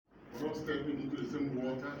stepping into the same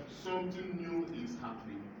water, something new is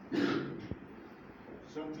happening.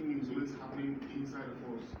 Something new is always happening inside of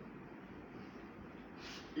us.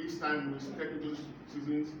 Each time we step into those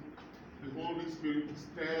seasons, the Holy Spirit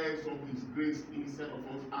stirs up His grace inside of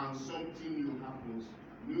us, and something new happens.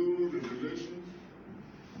 New revelations,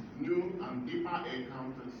 new and deeper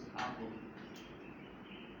encounters happen.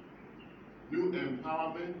 New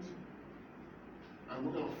empowerment, and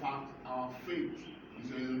what of fact, our faith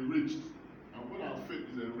is enriched. And when our faith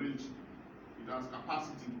is enriched, it has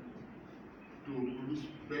capacity to produce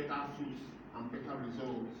better fruits and better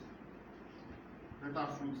results. Better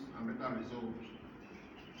fruits and better results.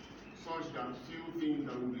 Such that few things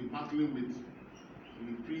that we'll be battling with in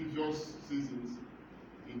the previous seasons,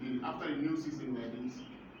 after a new season like this,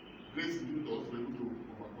 grace is given to us to be able to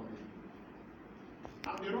overcome it.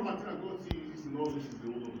 And the raw material God sees in all this is the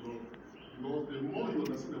word of God. Because the more you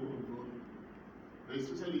understand the word of God,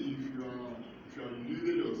 especially if you are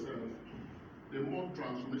leading yourself, the more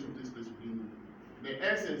transformation takes place within you. The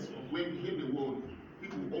essence of when you hear the word,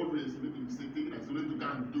 people always make the mistake thinking as though you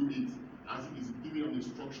can't do it as if it's giving an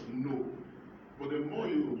instruction. No. But the more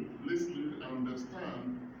you listen and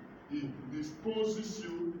understand, it disposes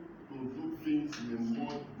you to do things in a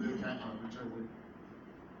more better and richer way.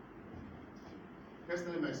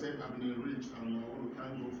 Personally, myself, I've been enriched, and I want to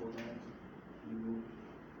thank God for that.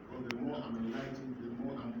 Because the more I'm enlightened, the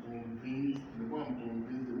more I'm convinced, the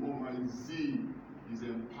more my zeal is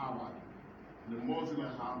empowered. The more zeal I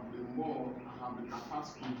have, the more I have the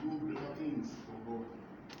capacity to do better things for God.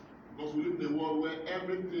 Because we live in a world where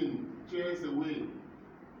everything tears away,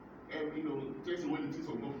 tears away the things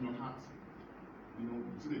of God from your heart. You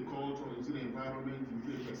see the culture, you see the environment, you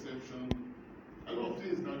see the perception. A lot of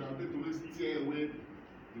things that are made to always tear away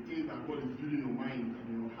the things that God is building in your mind and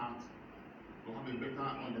in your heart to have a better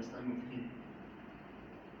understanding of Him.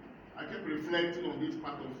 I kept reflecting on this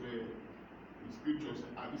part of the scriptures.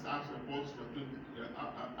 This Acts of Apostles chapter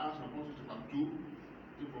 2,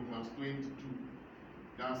 from verse 22,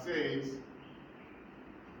 that says,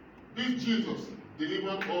 "This Jesus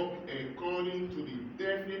delivered up according to the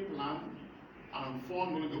definite plan and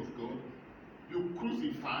foreknowledge of God, you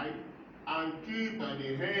crucified and killed by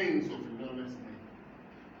the hands of a lawless man.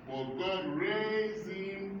 But God raised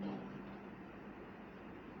him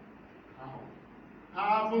up,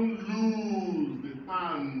 having loosed the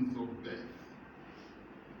pangs of death."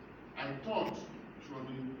 I thought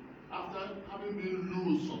after having been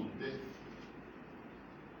loosed from death.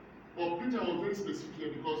 But Peter was very specific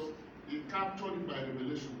here because he captured it by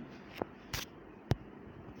revelation.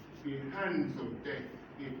 The hands of death,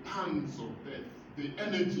 the pangs of death, the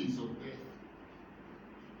energies of death.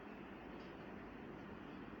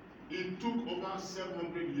 It took over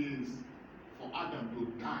 700 years for Adam to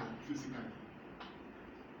die physically.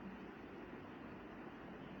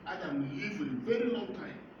 Adam lived for a very long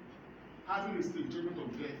time, having received the judgment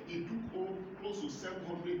of death. It took close to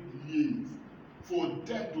 700 years for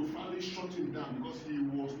death to finally shut him down because he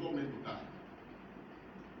was not meant to die.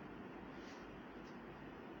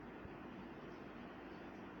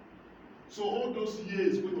 So all those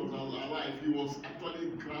years when he was alive, he was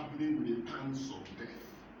actually grappling with the pangs of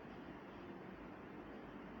death.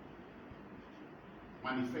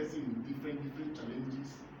 Manifesting in different challenges,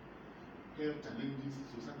 health challenges,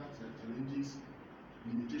 societal challenges,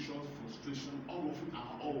 limitations, frustration, all of it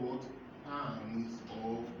are all what? Pangs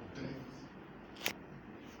of death.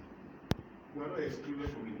 We are not excluded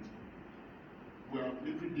from it.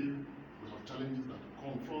 Every day we have challenges that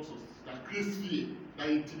confront us, that create fear, that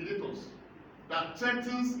intimidate us, that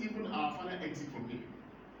threatens even our final exit from here.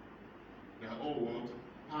 They are all what?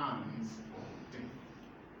 Pangs of death.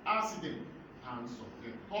 Accident, pangs of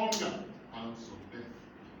death. Hunger, pangs of death.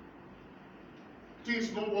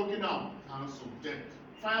 Things not working out, pangs of death.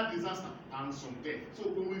 Fire disaster, pangs of death. So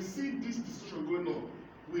when we see this discussion going on,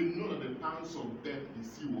 we know that the pangs of death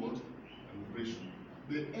is still what? Liberation.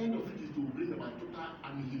 The end of it is to bring about total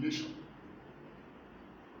annihilation.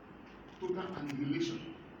 Total annihilation.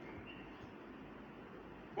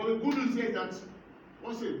 But the good news is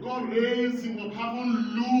that God raised him up, having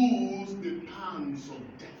loosed the pangs of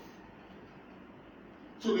death.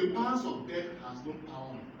 So the pangs of death has no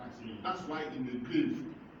power on Christ. That's why in the grave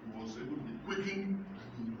he was able to be quickened and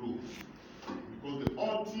he rose. Because the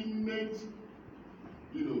ultimate,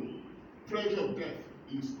 pressure of death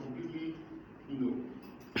is completely,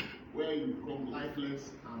 where you become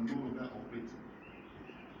lifeless and no longer operating.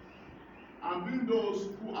 And being those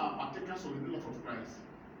who are partakers of the new life of Christ,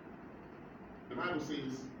 the Bible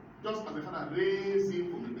says, just as the Father raised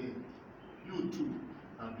him from the dead, you too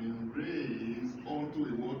have been raised unto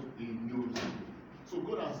a what? A new life. So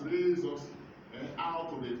God has raised us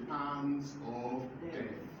out of the pangs of death.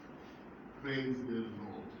 Praise the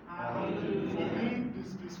Lord. Hallelujah. For me,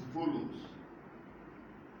 this follows.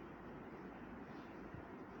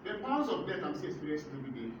 The pangs of death I'm still experiencing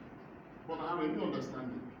every day, but I have a new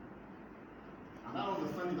understanding. And that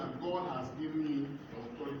understanding that God has given me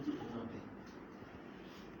authority over them.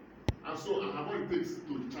 And so I have what it takes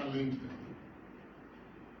to challenge them.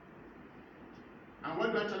 And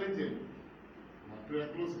when do I challenge them? My prayer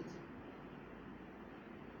closet.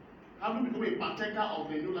 Having become a partaker of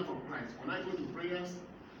the new life of Christ, when I go to prayers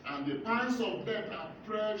and the pangs of death are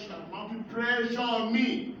pressure, mounting pressure on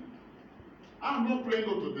me, I'm not praying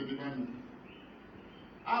God to deliver me.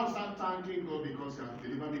 I'll start thanking God because He has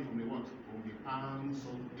delivered me from the what? From the pangs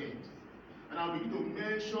of death. And I'll begin to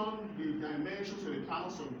mention the dimensions of the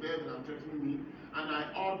pangs of death that are threatening me, and I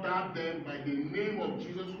order them by the name of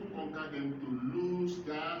Jesus who conquered them to lose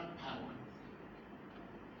their power.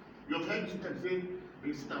 You have heard Satan say,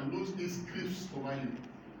 when Satan lose his grips over you.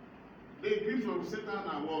 The grips of Satan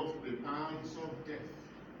are what? The pangs of death.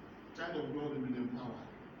 Child of God will be empowered.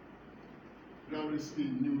 You have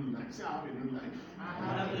received a new life. Say, I have a new life. I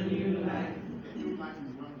have a new life. The new life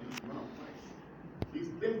is one of Christ. It's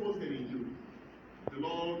deposited in you. The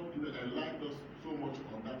Lord enlightened us so much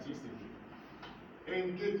on that yesterday.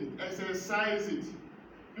 Engage it, exercise it.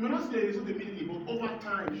 You may not see the result immediately, but over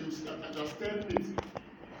time you start understanding it.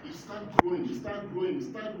 You start growing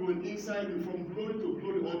inside you from glory to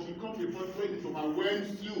glory until you come to a point where it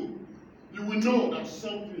overwhelms you. You will know that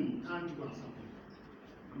something tangible has happened.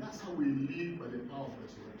 And that's how we live by the power of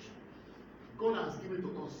resurrection. God has given it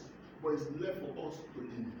to us, but it's left for us to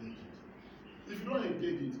engage it. If you don't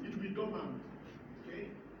engage it, it will be dormant. Okay?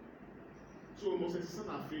 So we must exercise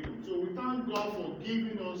our freedom. So we thank God for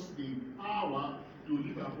giving us the power to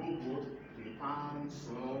live above God, the pangs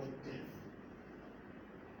of death.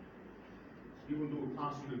 Even though we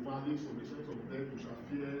pass through the valleys of the shadows of death, we shall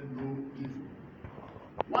fear no evil.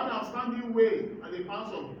 One outstanding way at the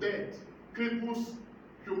pangs of death cripples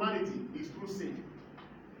humanity is through sin.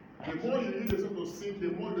 The more you lead yourself to sin,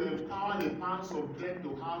 the more you empower the pangs of death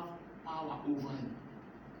to have power over you.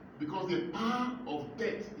 Because the power of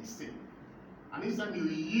death is sin. And each time you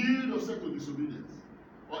yield yourself to disobedience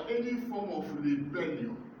or any form of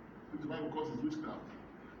rebellion, which the Bible calls it witchcraft,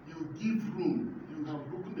 you give room. You have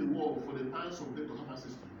broken the wall for the pangs of death to have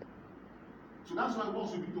access to you. So that's why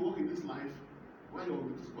once you begin to walk in this life, one of the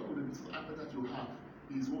biggest appetite you have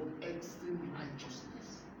is what? Extreme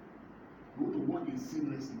righteousness. You want to walk in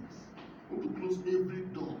sinlessness. You want to close every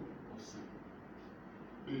door of sin.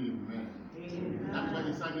 Amen. Amen. That's why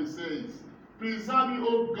the psalmist says, preserve me,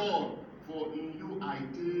 O God, for in you I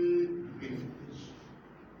take refuge.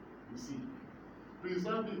 You see,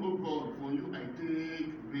 preserve me, O God, for you I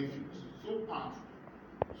take refuge. So powerful.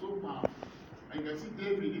 So powerful. And you can see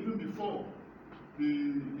David, even before,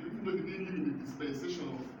 even though he didn't live in the dispensation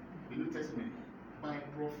of the New Testament, by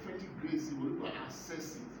prophetic grace, he was able to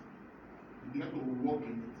access it. He began to walk in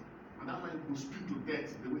it. And that's why he could speak to death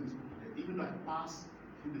the way he spoke to death. Even though I pass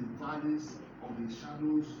through the valleys of the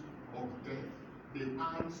shadows of death, the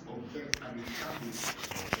arms of death and the shadows of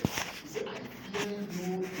death. He said, I fear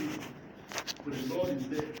no evil. But the Lord is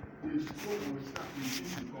there. He is so on his staff. He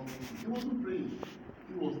sees the coming. He wasn't praying.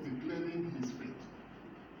 He was declaring his faith.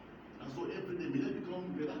 And so every day, may that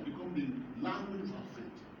become the language of our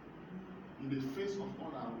faith. In the face of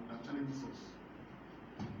all that challenges us.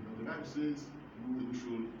 You know, the Bible says we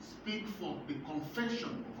should speak for the confession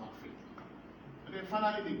of our faith. And then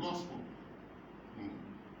finally, the gospel.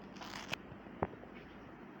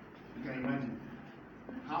 You can imagine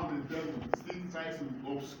how the devil still tries to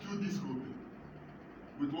obscure this whole thing.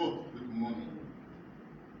 With what? With money.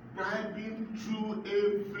 Bribing through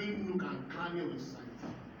every nook and cranny of the society.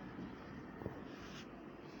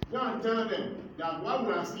 Go and tell them that while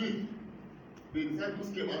we are asleep, the disciples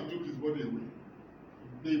came and took his body away.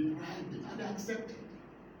 They bribed it and they accepted.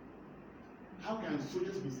 How can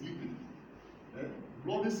soldiers be sleeping?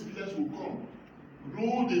 Bloody civilians will come,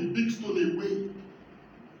 roll the big stone away,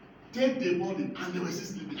 take the body, and they were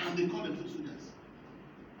still sleeping, and they call themselves soldiers.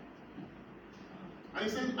 And he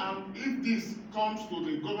said, if this comes to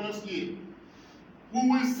the governor's ear, we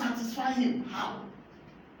will satisfy him. How?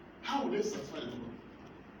 How will they satisfy the governor?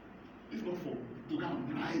 If not for to go and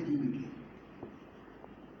bribe him again.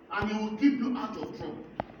 And he will keep you out of trouble.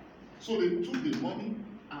 So they took the money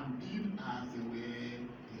and did as they were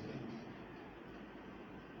directed.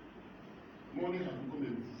 Money has become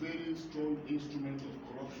a very strong instrument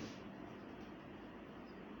of corruption.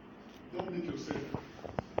 Don't make yourself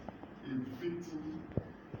a victim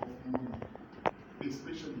of money,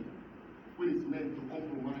 especially when it's meant to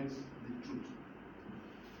compromise the truth.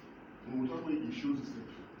 In whatever way it shows itself.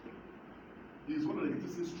 It is one of the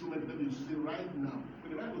greatest instruments that you see right now.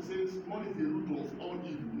 When the Bible says money is the root of all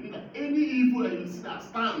evil, meaning that any evil that you see that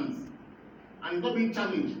stands and is not being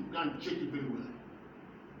challenged, you can check it very well.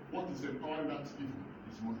 What is empowering that evil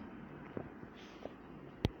is money.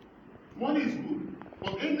 Money is good,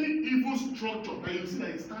 but any evil structure that you see that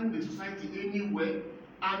is standing in society anywhere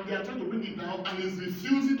and they are trying to bring it down and is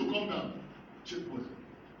refusing to come down, check well.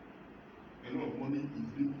 A lot of money is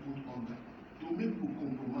being put on that to make people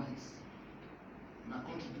compromise. In our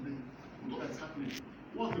country today, with all that's happening,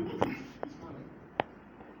 what's the point? It's money.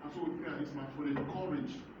 And so we pray at this match for the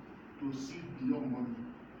courage to see beyond money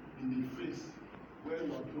in the face where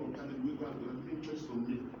we are being obtained, we are giving choice to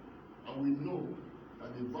make. And we know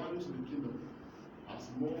that the values of the kingdom has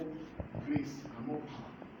more grace and more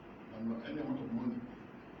power than any amount of money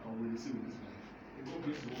that we receive in this life. God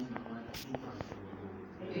bless you all in our life.